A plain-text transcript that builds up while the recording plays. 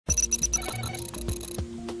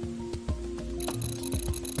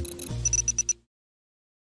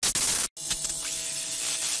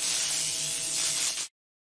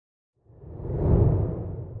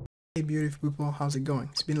Hey beautiful people, how's it going?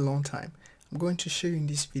 It's been a long time. I'm going to show you in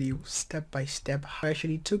this video step by step how I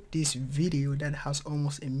actually took this video that has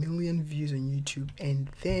almost 1 million views on YouTube, and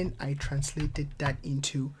then I translated that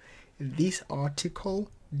into this article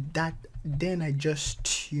that then I just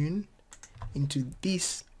tuned into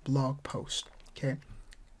this blog post. Okay,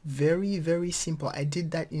 very simple. I did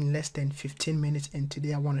that in less than 15 minutes, and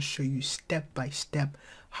today I want to show you step by step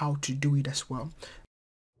how to do it as well.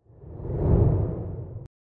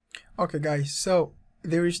 Okay guys, so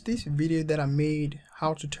there is this video that I made,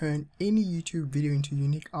 how to turn any YouTube video into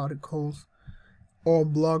unique articles or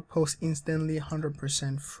blog posts instantly,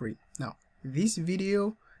 100% free. Now this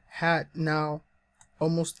video had now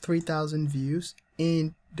almost 3,000 views,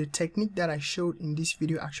 and the technique that I showed in this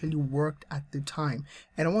video actually worked at the time,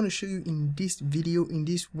 and I want to show you in this video, in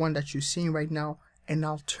this one that you're seeing right now, an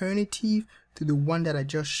alternative to the one that I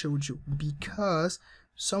just showed you, because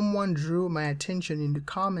someone drew my attention in the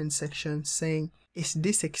comment section saying, is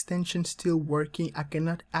this extension still working? I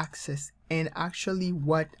cannot access. And actually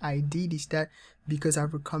what I did is that, because I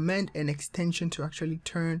recommend an extension to actually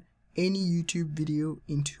turn any YouTube video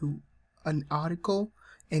into an article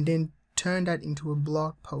and then turn that into a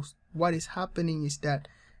blog post, what is happening is that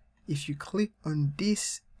if you click on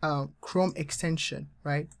this Chrome extension,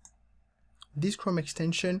 right, this Chrome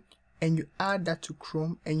extension, and you add that to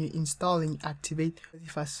Chrome and you install and activate.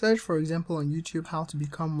 If I search, for example, on YouTube, how to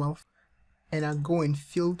become wealth, and I go and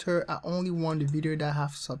filter, I only want the video that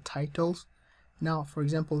have subtitles. Now, for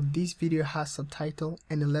example, this video has subtitle,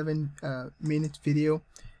 an 11-minute video.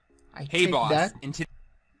 I take that.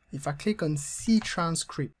 If I click on see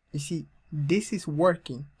transcript, you see this is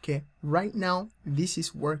working. Okay, right now this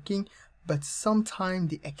is working, but sometimes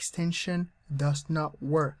the extension does not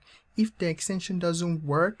work. If the extension doesn't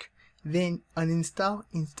work, then uninstall,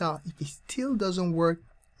 install. If it still doesn't work,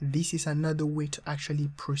 this is another way to actually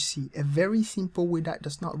proceed. A very simple way that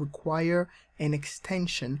does not require an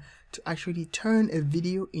extension to actually turn a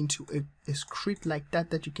video into a script like that,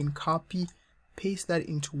 that you can copy, paste that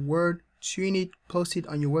into Word, tune it, post it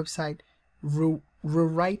on your website,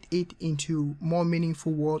 rewrite it into more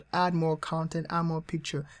meaningful word, add more content, add more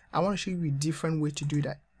picture. I want to show you a different way to do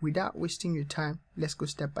that. Without wasting your time, let's go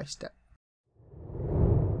step by step.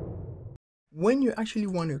 When you actually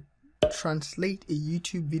want to translate a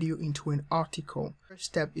YouTube video into an article, first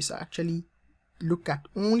step is to actually look at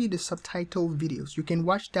only the subtitle videos. You can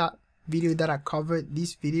watch that video that I covered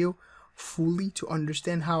this video fully to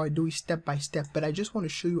understand how I do it step by step, but I just want to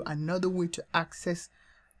show you another way to access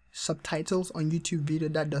subtitles on YouTube video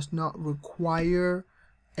that does not require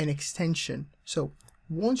an extension. So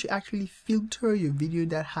once you actually filter your video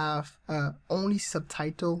that have only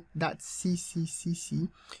subtitle, that's CCCC,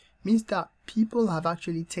 means that people have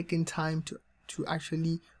actually taken time to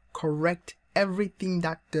actually correct everything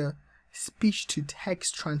that the speech to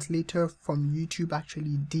text translator from YouTube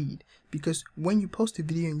actually did. Because when you post a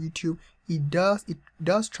video on YouTube, it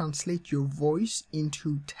does translate your voice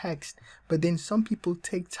into text, but then some people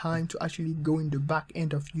take time to actually go in the back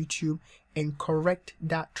end of YouTube and correct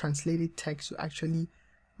that translated text to actually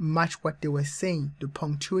match what they were saying, the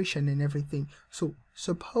punctuation and everything. So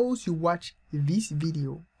suppose you watch this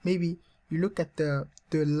video, maybe you look at the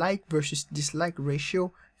like versus dislike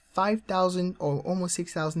ratio, 5,000 or almost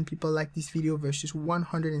 6,000 people like this video versus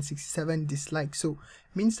 167 dislikes. So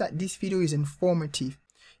means that this video is informative.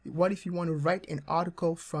 What if you want to write an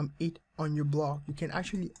article from it on your blog? You can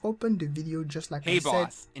actually open the video just like I said.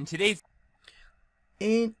 In today's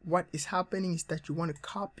And what is happening is that you want to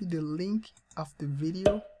copy the link of the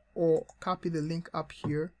video or copy the link up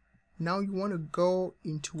here. Now you want to go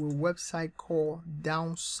into a website called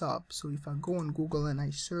DownSub. So if I go on Google and I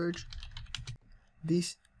search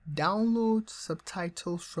this, download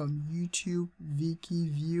subtitles from YouTube Wiki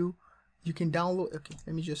View, you can download. Okay,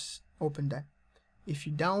 let me just open that. If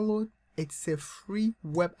you download, it's a free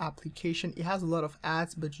web application. It has a lot of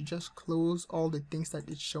ads, but you just close all the things that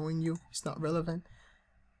it's showing you. It's not relevant.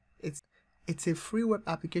 It's a free web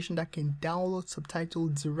application that can download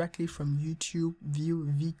subtitles directly from YouTube,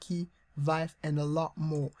 View, Wiki, Vive, and a lot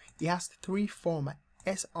more. It has 3 formats: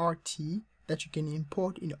 SRT, that you can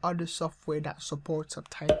import in other software that support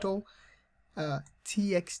subtitle,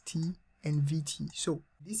 TXT, and VT. So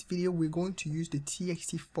this video we're going to use the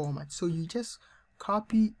TXT format. So you just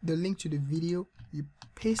copy the link to the video, you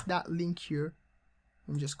paste that link here,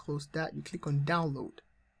 and just close that. You click on download.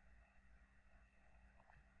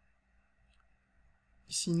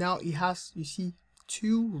 You see now it has, you see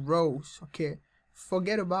 2 rows. Okay,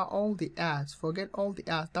 forget about all the ads,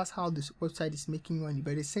 that's how this website is making money.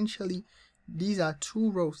 But essentially these are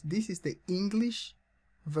 2 rows. This is the English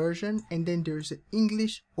version, and then there's an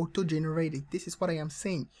English auto-generated. This is what I am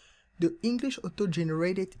saying. The English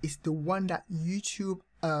auto-generated is the one that YouTube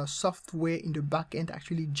software in the back end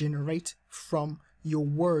actually generates from your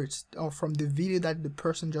words or from the video that the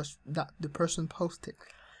person posted.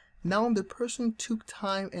 Now the person took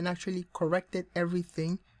time and actually corrected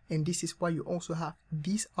everything, and this is why you also have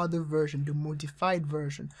this other version, the modified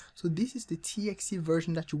version. So this is the TXT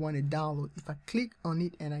version that you want to download. If I click on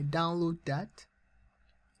it and I download that,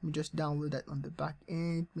 let me just download that on the back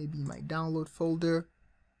end, maybe my download folder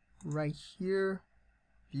right here.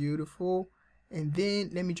 Beautiful. And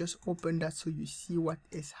then let me just open that so you see what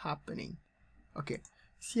is happening. Okay,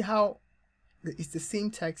 see how it's the same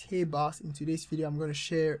text. Hey boss, in today's video I'm going to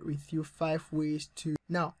share with you 5 ways to.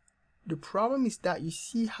 Now the problem is that you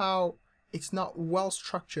see how it's not well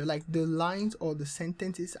structured, like the lines or the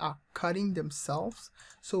sentences are cutting themselves.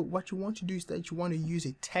 So what you want to do is that you want to use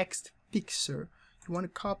a text fixer. You want to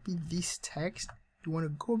copy this text, you want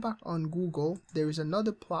to go back on Google. There is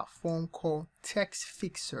another platform called Text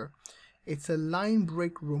Fixer. It's a line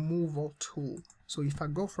break removal tool. So if I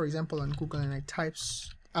go, for example, on Google and I type,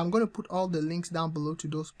 I'm going to put all the links down below to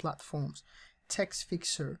those platforms. Text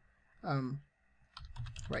Fixer,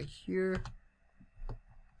 right here.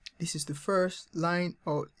 This is the first line,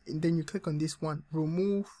 and then you click on this one,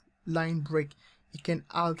 remove line break. You can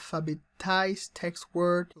alphabetize text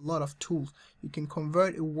word, a lot of tools. You can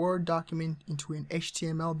convert a Word document into an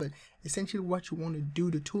HTML, but essentially what you want to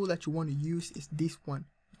do, the tool that you want to use is this one.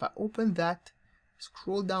 If I open that,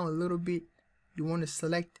 scroll down a little bit, you want to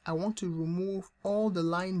select, I want to remove all the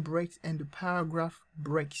line breaks and the paragraph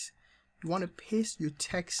breaks. You want to paste your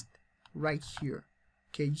text right here.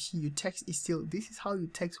 Okay, you see your text is still, this is how your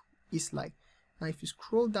text is like. Now if you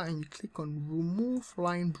scroll down and you click on remove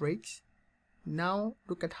line breaks, now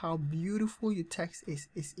look at how beautiful your text is.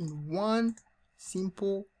 It's in one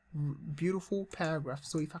simple, beautiful paragraph.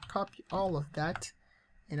 So if I copy all of that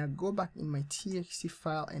and I go back in my TXT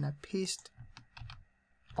file and I paste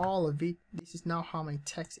all of it, this is now how my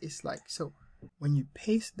text is like. So when you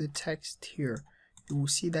paste the text here, you will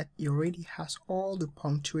see that it already has all the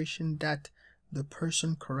punctuation that the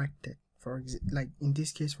person corrected. For like in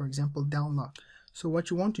this case, for example, download. So what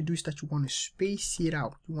you want to do is that you want to space it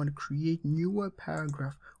out. You want to create newer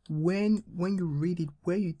paragraph. When you read it,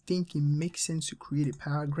 where you think it makes sense to create a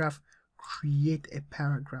paragraph, create a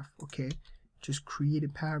paragraph. Okay, just create a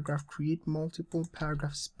paragraph, create multiple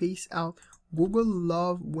paragraphs, space out. Google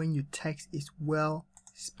love when your text is well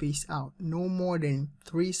spaced out, no more than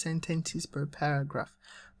 3 sentences per paragraph.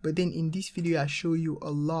 But then in this video I show you a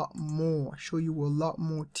lot more,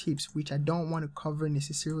 tips which I don't want to cover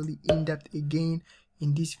necessarily in depth again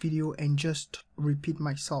in this video and just repeat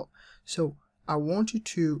myself. So I want you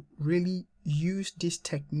to really use this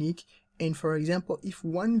technique. And for example, if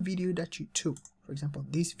one video that you took, for example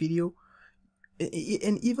this video,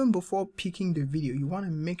 and even before picking the video, you want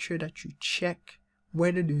to make sure that you check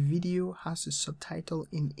whether the video has a subtitle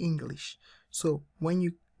in English. So when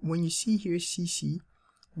you see here CC,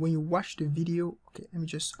 when you watch the video, okay, let me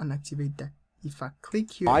just unactivate that. If I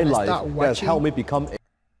click here and I start watching, has helped me become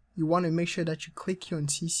you want to make sure that you click here on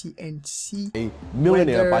CC and see a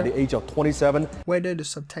millionaire by the age of 27, whether the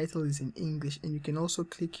subtitle is in English. And you can also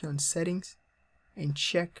click here on settings and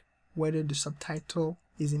check whether the subtitle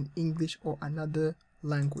is in English or another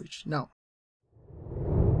language. Now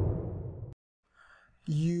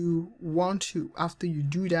you want to, after you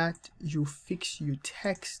do that, you fix your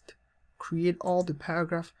text, create all the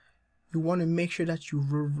paragraph. You want to make sure that you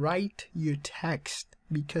rewrite your text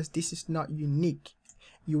because this is not unique.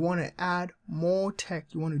 You want to add more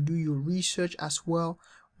text. You want to do your research as well,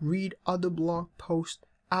 read other blog posts,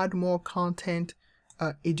 add more content,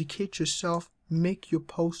 educate yourself, make your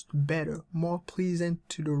post better, more pleasant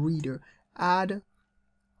to the reader. Add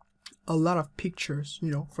a lot of pictures.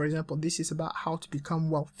 You know, for example, this is about how to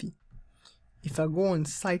become wealthy. If I go on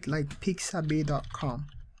site like Pixabay.com,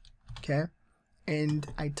 okay, and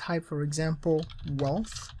I type, for example,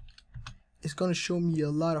 wealth, it's going to show me a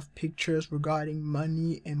lot of pictures regarding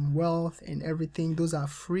money and wealth and everything. Those are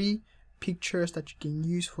free pictures that you can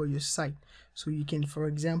use for your site. So you can, for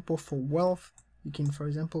example, for wealth, you can, for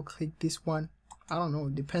example, click this one. I don't know,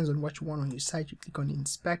 it depends on what you want on your site. You click on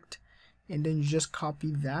inspect and then you just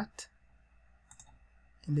copy that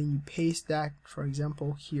and then you paste that, for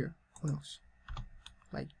example, here. Who knows?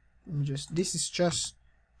 Like, let me just, this is just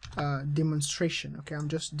demonstration. Okay, I'm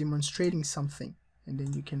just demonstrating something, and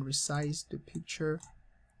then you can resize the picture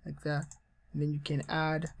like that, and then you can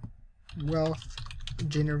add wealth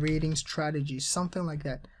generating strategies, something like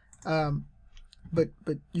that.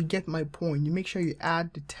 But you get my point. You make sure you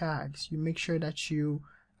add the tags, you make sure that you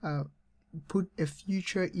put a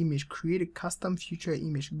future image, create a custom future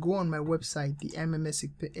image, go on my website, the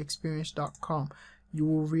mmsexperience.com. You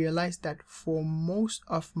will realize that for most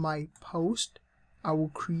of my posts, I will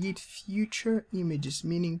create future images,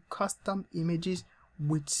 meaning custom images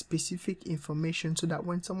with specific information, so that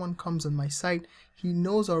when someone comes on my site, he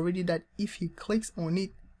knows already that if he clicks on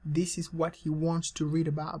it, this is what he wants to read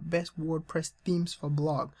about: best WordPress themes for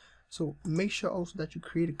blog. So make sure also that you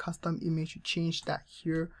create a custom image, you change that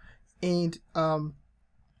here, and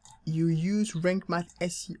you use Rank Math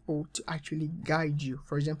SEO to actually guide you.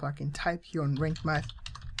 For example, I can type here on Rank Math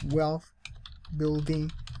wealth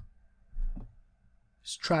building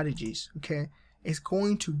strategies. Okay, it's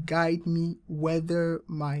going to guide me whether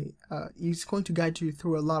my it's going to guide you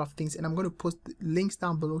through a lot of things, and I'm going to post links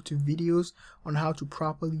down below to videos on how to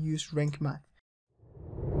properly use Rank Math.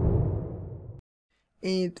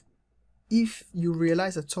 And if you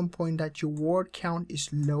realize at some point that your word count is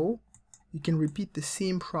low, you can repeat the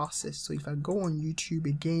same process. So if I go on YouTube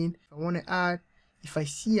again, if I want to add, if I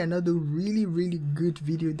see another really good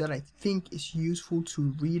video that I think is useful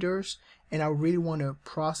to readers and I really want to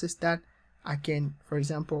process that, I can, for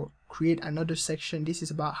example, create another section. This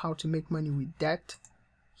is about how to make money with debt.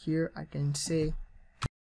 Here I can say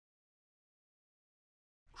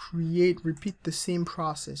repeat the same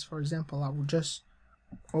process. For example, I will just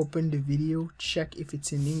open the video, check if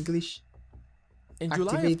it's in English. In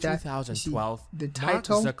July of 2012, the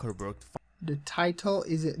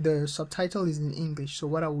subtitle is in English. So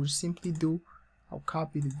what I will simply do, I'll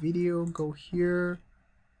copy the video, go here,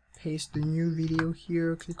 paste the new video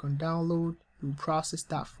here, click on download. It will process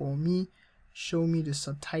that for me, show me the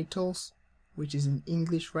subtitles, which is in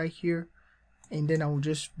English right here, and then I will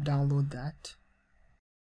just download that.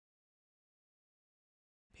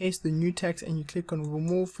 Paste the new text and you click on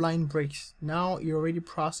remove line breaks. Now you already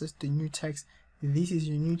processed the new text. This is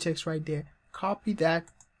your new text right there. Copy that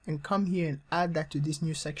and come here and add that to this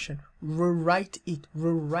new section. Rewrite it,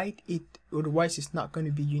 otherwise it's not going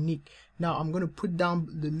to be unique. Now I'm going to put down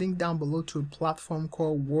the link down below to a platform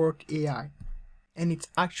called Wordai, and it's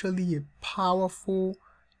actually a powerful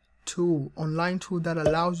tool, online tool, that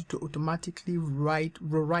allows you to automatically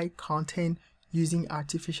rewrite content using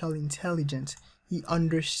artificial intelligence. He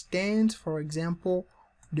understands, for example,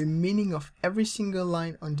 the meaning of every single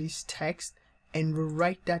line on this text and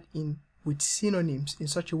rewrite that in with synonyms in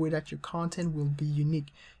such a way that your content will be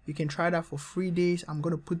unique. You can try that for 3 days. I'm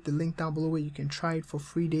going to put the link down below where you can try it for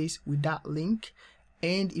 3 days with that link.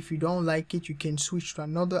 And if you don't like it, you can switch to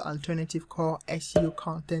another alternative called SEO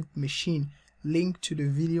Content Machine. Link to the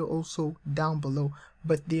video also down below.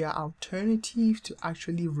 But there are alternatives to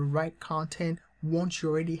actually rewrite content once you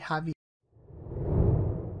already have it.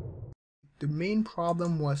 The main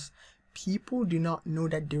problem was people do not know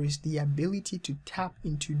that there is the ability to tap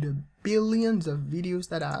into the billions of videos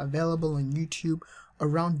that are available on YouTube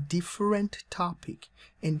around different topics,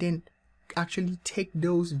 and then actually take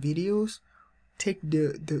those videos, take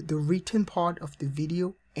the written part of the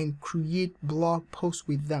video and create blog posts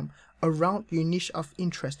with them around your niche of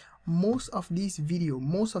interest. Most of these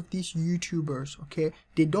YouTubers, okay,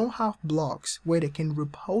 they don't have blogs where they can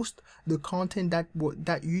repost the content that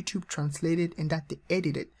YouTube translated and that they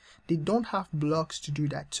edited. They don't have blogs to do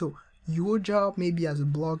that. So your job maybe as a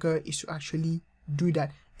blogger is to actually do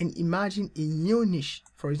that. And imagine in your niche,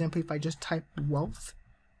 for example, if I just type wealth,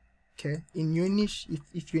 okay, in your niche,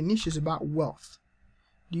 if your niche is about wealth,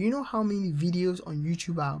 do you know how many videos on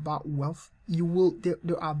YouTube are about wealth?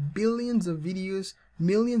 There are billions of videos,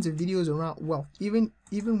 millions of videos around wealth. Even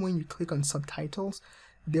when you click on subtitles,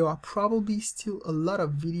 there are probably still a lot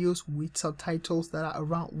of videos with subtitles that are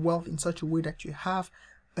around wealth in such a way that you have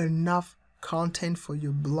enough content for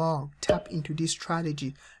your blog. Tap into this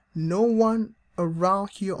strategy. No one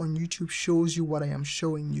around here on YouTube shows you what I am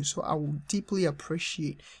showing you. So I would deeply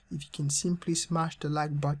appreciate if you can simply smash the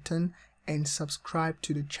like button and subscribe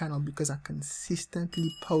to the channel, because I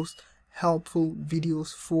consistently post helpful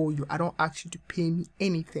videos for you. I don't ask you to pay me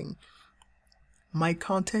anything. My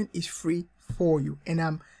content is free for you, and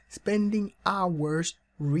I'm spending hours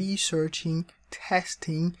researching,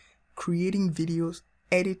 testing, creating videos,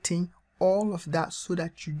 editing, all of that, so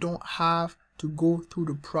that you don't have to go through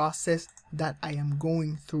the process that I am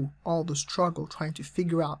going through, all the struggle trying to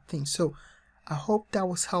figure out things. So I hope that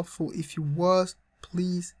was helpful. If it was,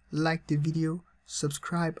 please like the video,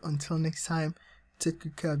 subscribe. Until next time, take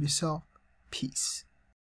good care of yourself. Peace.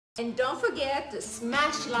 And don't forget to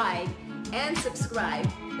smash like and subscribe.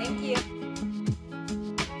 Thank you.